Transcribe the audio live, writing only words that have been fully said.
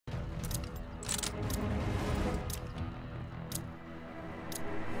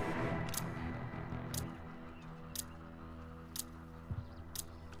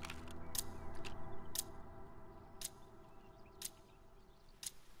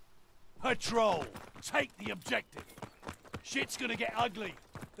Patrol! Take the objective! Shit's gonna get ugly.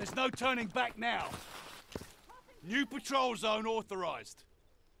 There's no turning back now. New patrol zone authorized.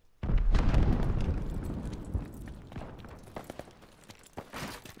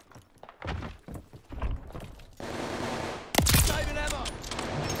 Saving ammo!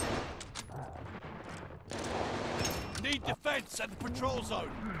 Need defense at the patrol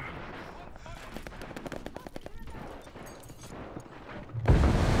zone.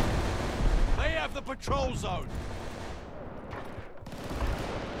 They have the patrol zone.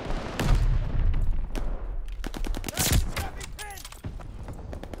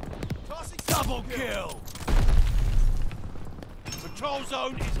 Double kill! Patrol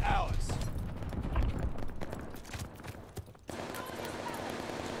zone is ours.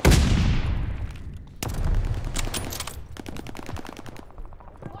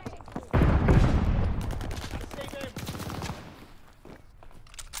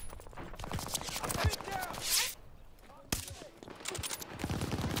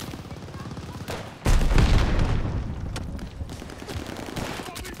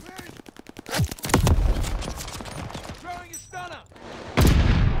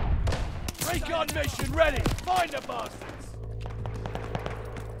 Recon mission ready! Find the bastards!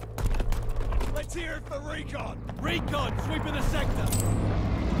 Let's hear it for recon! Recon sweeping the sector!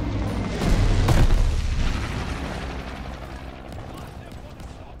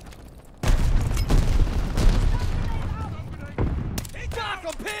 Dark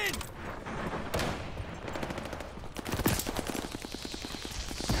on pin!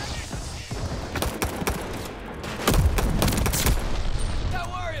 Don't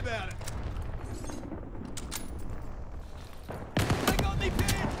worry about it!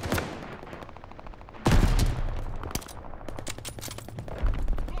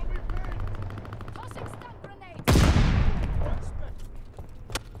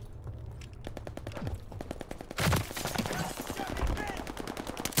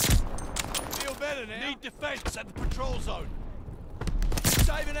 Better now. Need defense at the patrol zone.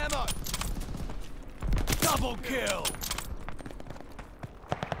 Saving ammo. Double kill.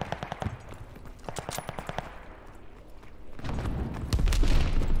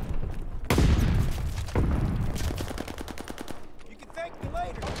 You can thank me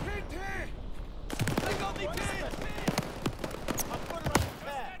later. I'm pinned here. They got me pinned. I'll put it on the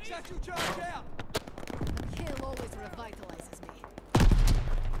pad. Satchel charge out. Kill always revitalizes me.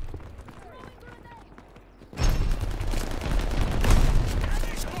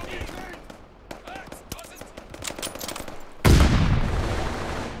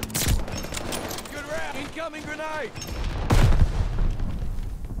 Incoming grenade!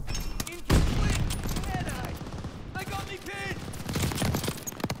 Incomplete! Grenade! They got me pinned!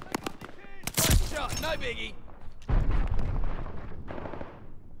 One shot, no biggie!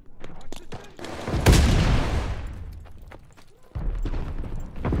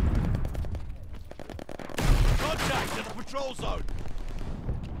 Contact at the patrol zone!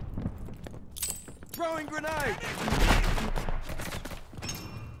 Throwing grenade!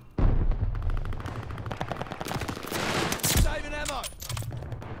 Ammo.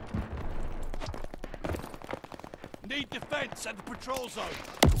 Need defense at the patrol zone.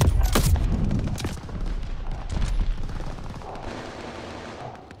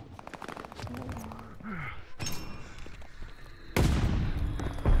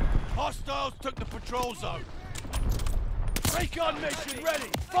 Hostiles took the patrol zone. Recon mission ready.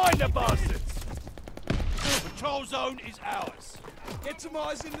 Find the bastards. Patrol zone is ours. Get some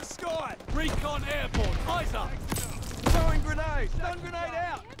eyes in the sky. Recon airborne. Eyes up. Throwing grenade! Stun grenade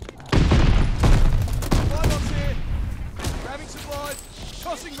out! Supply box here! Grabbing supplies!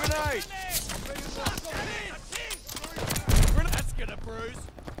 Tossing grenade! That's gonna bruise!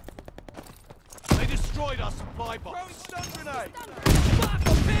 They destroyed our supply box! Throwing stun grenade! Fuck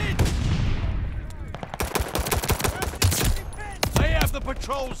a pin! They have the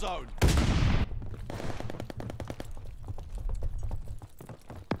patrol zone!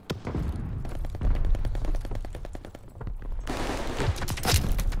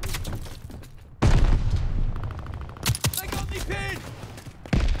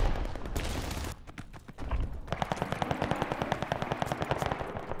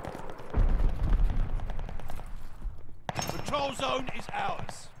 Control zone is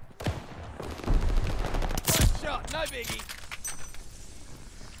ours. One shot, no biggie.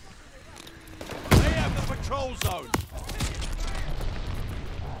 They have the patrol zone.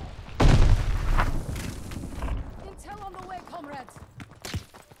 Intel on the way, comrades.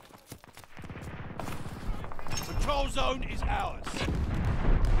 Patrol zone is ours.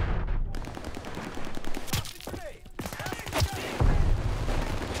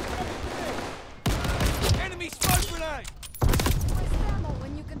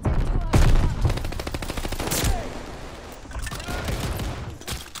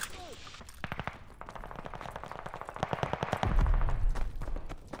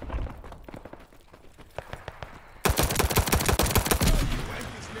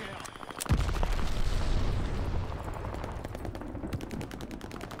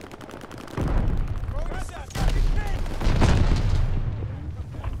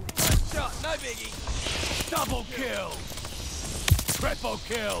 no biggie. Double kill! Triple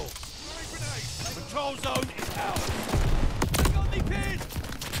kill! Patrol zone is out. I got me pinned.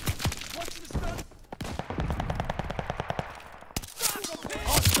 Watch the stun.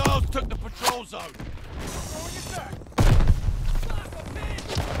 Hostiles took the patrol zone. Throwing it back. Fuck, I'm pinned.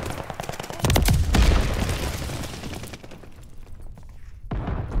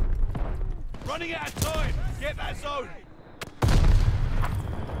 Running out of time. Get that zone.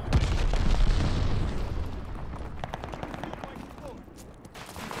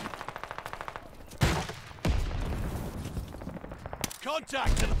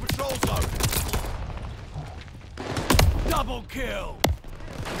 Contact to the patrol zone. Double kill.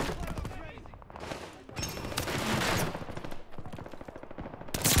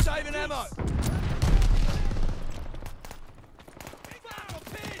 Saving ammo.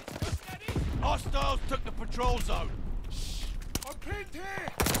 Hostiles took the patrol zone. I'm pinned here.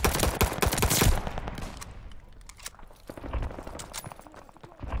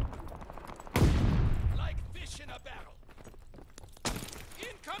 Like fish in a barrel.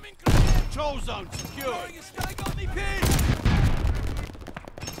 Incoming grenade. Patrol zone secured. Throwing a stun, got me pinned.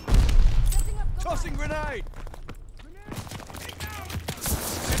 Setting up Tossing grenade.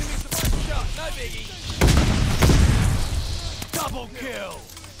 Enemy survival shot, no biggie. Double kill.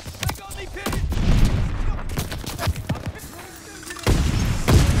 They got me pinned.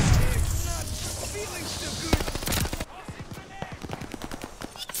 Feeling still good.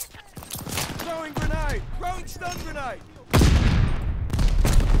 Throwing grenade. Throwing stun grenade.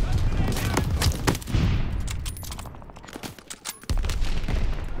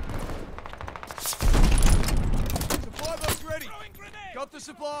 Supply box ready. Got the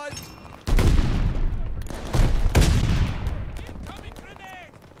supplies. Incoming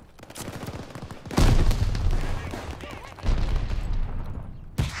grenade.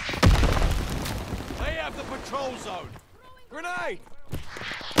 They have the patrol zone. Grenade.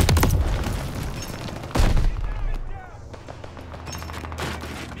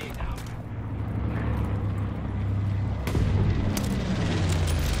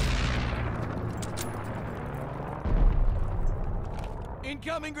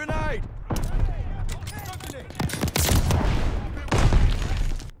 Incoming grenade!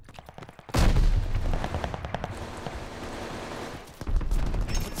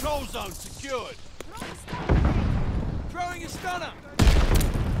 Patrol zone secured. Throwing a stunner!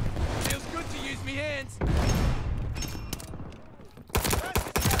 Feels good to use me hands.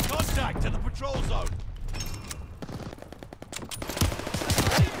 Contact to the patrol zone.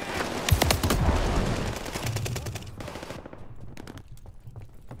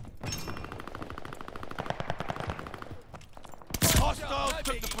 Hostiles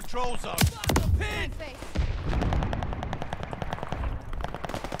took the patrol zone. Pin! face.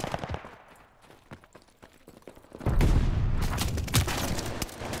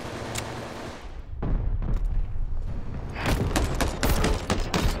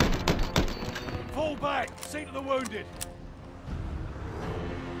 Fall back. See to the wounded.